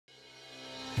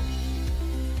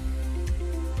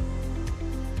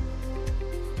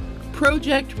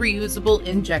Pro-Ject reusable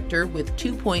injector with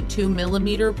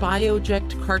 2.2mm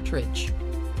Biotech cartridge.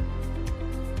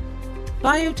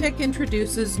 Biotech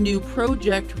introduces new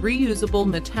Pro-Ject reusable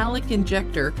metallic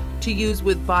injector to use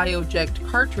with Biotech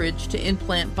cartridge to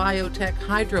implant Biotech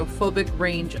hydrophobic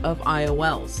range of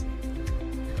IOLs.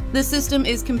 The system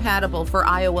is compatible for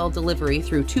IOL delivery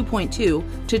through 2.2 to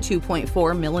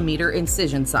 2.4mm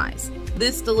incision size.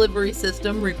 This delivery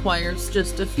system requires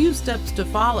just a few steps to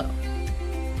follow.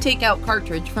 Take out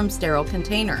cartridge from sterile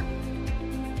container.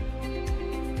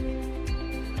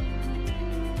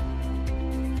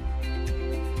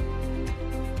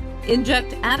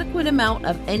 Inject adequate amount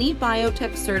of any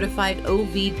Biotech certified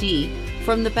OVD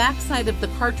from the backside of the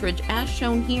cartridge as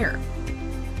shown here.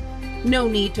 No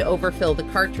need to overfill the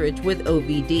cartridge with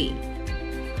OVD.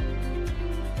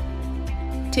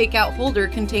 Take out holder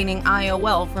containing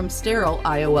IOL from sterile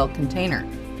IOL container.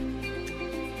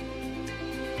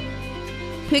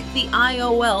 Pick the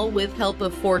IOL with help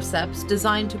of forceps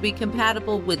designed to be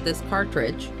compatible with this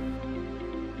cartridge.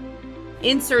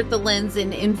 Insert the lens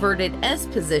in inverted S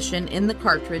position in the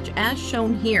cartridge as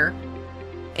shown here,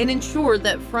 and ensure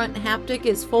that front haptic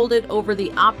is folded over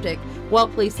the optic while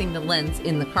placing the lens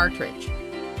in the cartridge.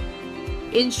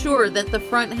 Ensure that the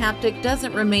front haptic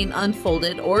doesn't remain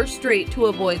unfolded or straight to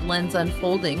avoid lens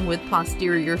unfolding with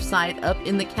posterior side up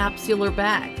in the capsular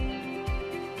bag.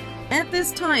 At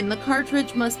this time, the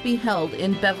cartridge must be held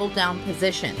in bevel down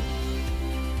position.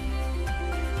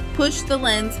 Push the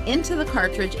lens into the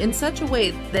cartridge in such a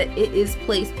way that it is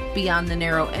placed beyond the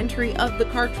narrow entry of the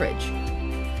cartridge.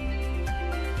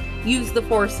 Use the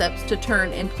forceps to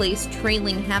turn and place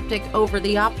trailing haptic over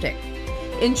the optic.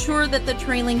 Ensure that the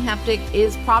trailing haptic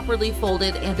is properly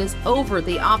folded and is over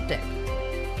the optic.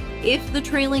 If the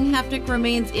trailing haptic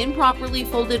remains improperly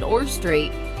folded or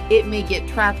straight, it may get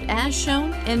trapped as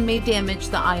shown and may damage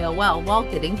the IOL while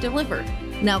getting delivered.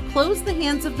 Now close the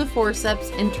hands of the forceps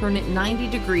and turn it 90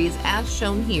 degrees as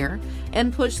shown here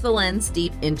and push the lens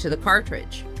deep into the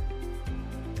cartridge.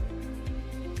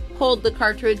 Hold the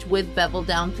cartridge with bevel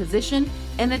down position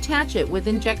and attach it with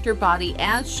injector body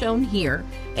as shown here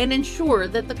and ensure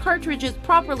that the cartridge is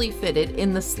properly fitted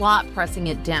in the slot, pressing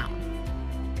it down.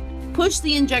 Push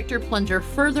the injector plunger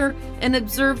further and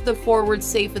observe the forward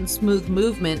safe and smooth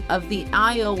movement of the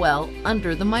IOL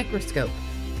under the microscope.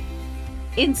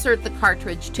 Insert the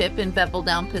cartridge tip in bevel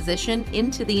down position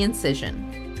into the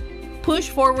incision. Push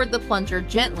forward the plunger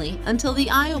gently until the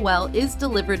IOL is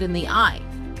delivered in the eye.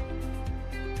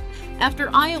 After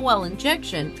IOL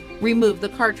injection, remove the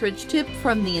cartridge tip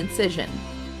from the incision.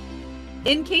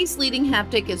 In case leading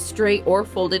haptic is straight or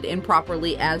folded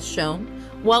improperly as shown,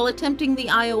 while attempting the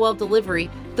IOL delivery,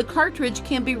 the cartridge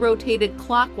can be rotated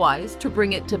clockwise to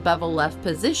bring it to bevel left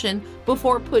position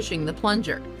before pushing the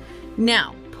plunger.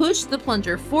 Now, push the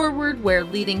plunger forward where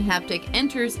leading haptic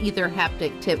enters either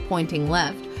haptic tip pointing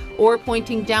left, or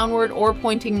pointing downward or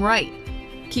pointing right.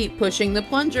 Keep pushing the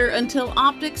plunger until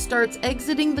optic starts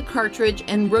exiting the cartridge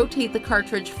and rotate the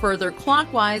cartridge further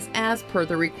clockwise as per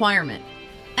the requirement.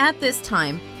 At this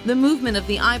time, the movement of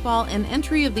the eyeball and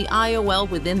entry of the IOL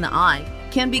within the eye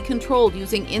can be controlled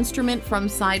using instrument from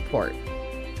side port.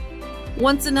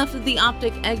 Once enough of the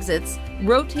optic exits,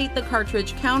 rotate the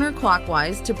cartridge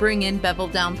counterclockwise to bring in bevel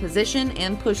down position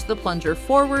and push the plunger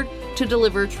forward to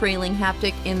deliver trailing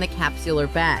haptic in the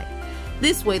capsular bag.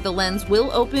 This way the lens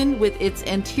will open with its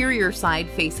anterior side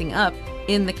facing up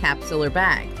in the capsular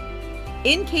bag.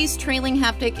 In case trailing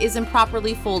haptic is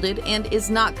improperly folded and is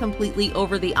not completely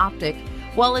over the optic,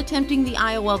 while attempting the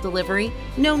IOL delivery,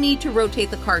 no need to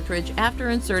rotate the cartridge after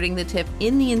inserting the tip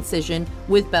in the incision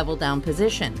with bevel down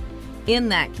position. In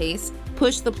that case,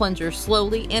 push the plunger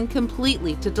slowly and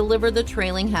completely to deliver the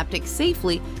trailing haptic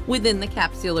safely within the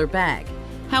capsular bag.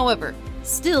 However,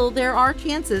 still there are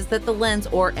chances that the lens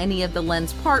or any of the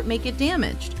lens part may get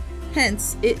damaged.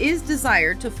 Hence, it is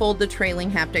desired to fold the trailing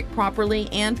haptic properly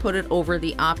and put it over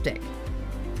the optic.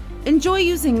 Enjoy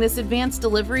using this advanced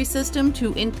delivery system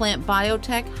to implant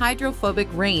Biotech hydrophobic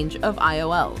range of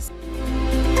IOLs.